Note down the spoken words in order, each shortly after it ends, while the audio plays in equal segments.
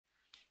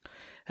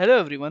Hello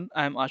everyone,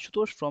 I am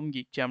Ashutosh from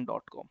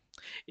geekjam.com.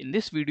 In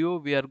this video,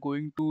 we are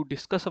going to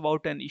discuss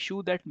about an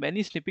issue that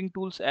many Snipping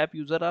Tools app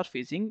users are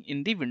facing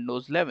in the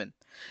Windows 11.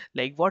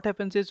 Like what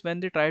happens is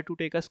when they try to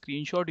take a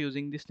screenshot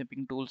using the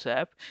Snipping Tools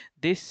app,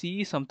 they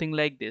see something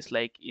like this.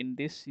 Like in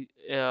this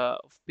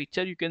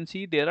picture, you can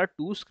see there are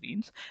two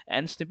screens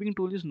and Snipping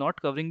Tool is not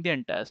covering the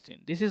entire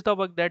screen. This is the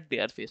bug that they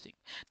are facing.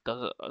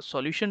 The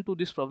solution to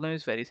this problem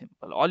is very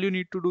simple. All you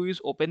need to do is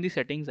open the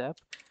settings app.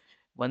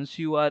 Once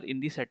you are in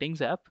the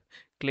settings app,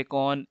 click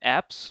on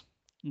apps,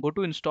 go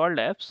to installed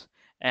apps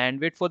and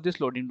wait for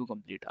this loading to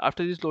complete.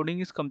 After this loading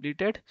is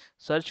completed,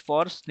 search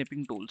for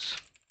snipping tools.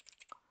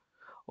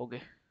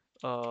 Okay,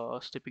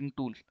 snipping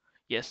tool.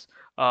 Yes,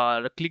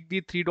 click the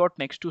three dot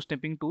next to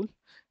snipping tool,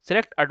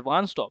 select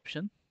advanced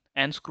option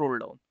and scroll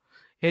down.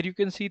 Here you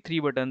can see three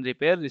buttons: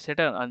 repair, reset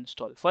and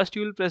uninstall. First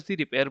you will press the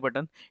repair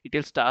button. It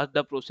will start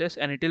the process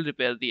and it will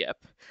repair the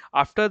app.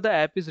 After the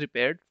app is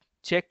repaired,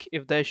 check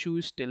if the issue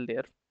is still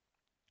there.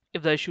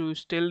 If the issue is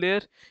still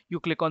there, you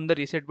click on the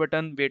reset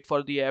button, wait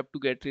for the app to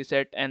get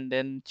reset and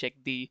then check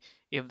the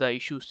if the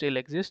issue still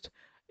exists.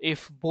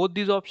 If both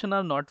these options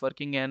are not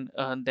working, and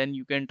then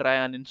you can try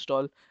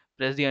uninstall.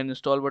 Press the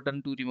uninstall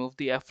button to remove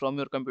the app from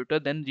your computer,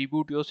 then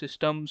reboot your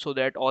system so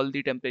that all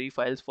the temporary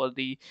files for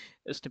the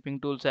snipping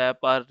tools app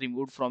are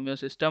removed from your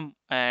system.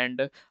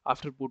 And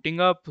after booting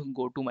up,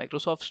 go to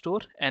Microsoft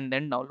Store and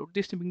then download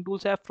the snipping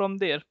tools app from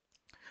there.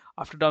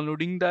 After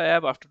downloading the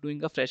app, after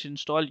doing a fresh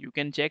install, you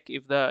can check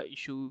if the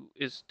issue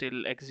is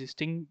still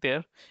existing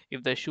there.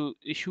 If the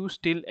issue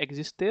still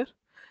exists there,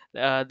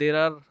 there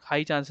are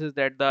high chances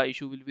that the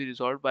issue will be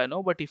resolved by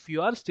now. But if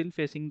you are still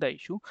facing the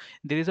issue,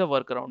 there is a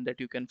workaround that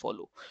you can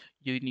follow.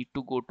 You need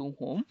to go to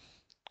home,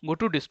 go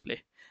to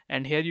display,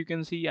 and here you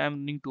can see I'm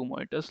running two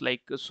monitors.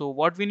 Like, so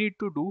what we need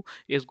to do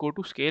is go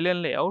to scale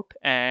and layout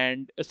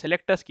and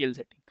select a scale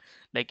setting.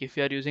 Like if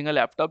you are using a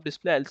laptop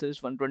display, I'll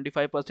suggest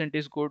 125%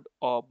 is good,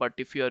 or but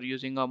if you are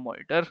using a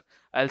monitor,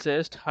 I'll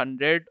suggest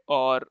 100,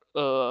 or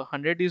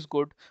 100 is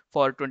good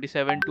for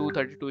 27 to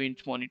 32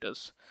 inch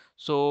monitors.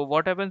 So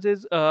what happens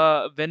is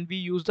when we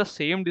use the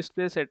same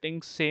display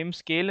settings, same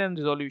scale and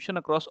resolution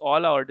across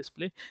all our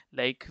display,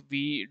 like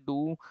we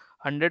do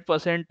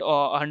 100%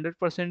 or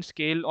 100%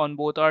 scale on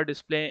both our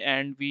display,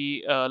 and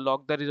we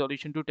lock the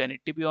resolution to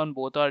 1080p on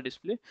both our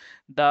display,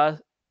 the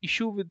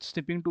issue with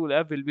snipping tool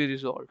app will be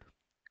resolved.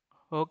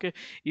 Okay,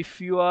 if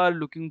you are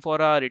looking for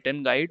a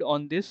written guide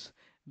on this,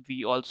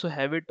 we also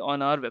have it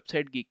on our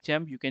website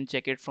geekchamp. You can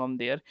check it from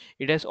there.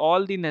 It has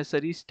all the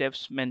necessary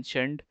steps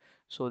mentioned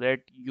so that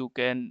you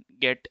can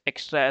get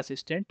extra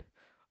assistant.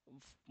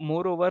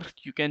 Moreover,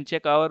 you can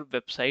check our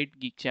website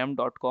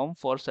geekchamp.com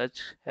for such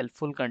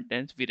helpful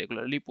contents. We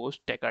regularly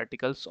post tech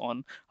articles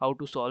on how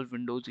to solve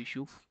Windows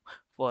issue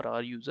for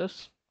our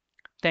users.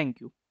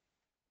 Thank you.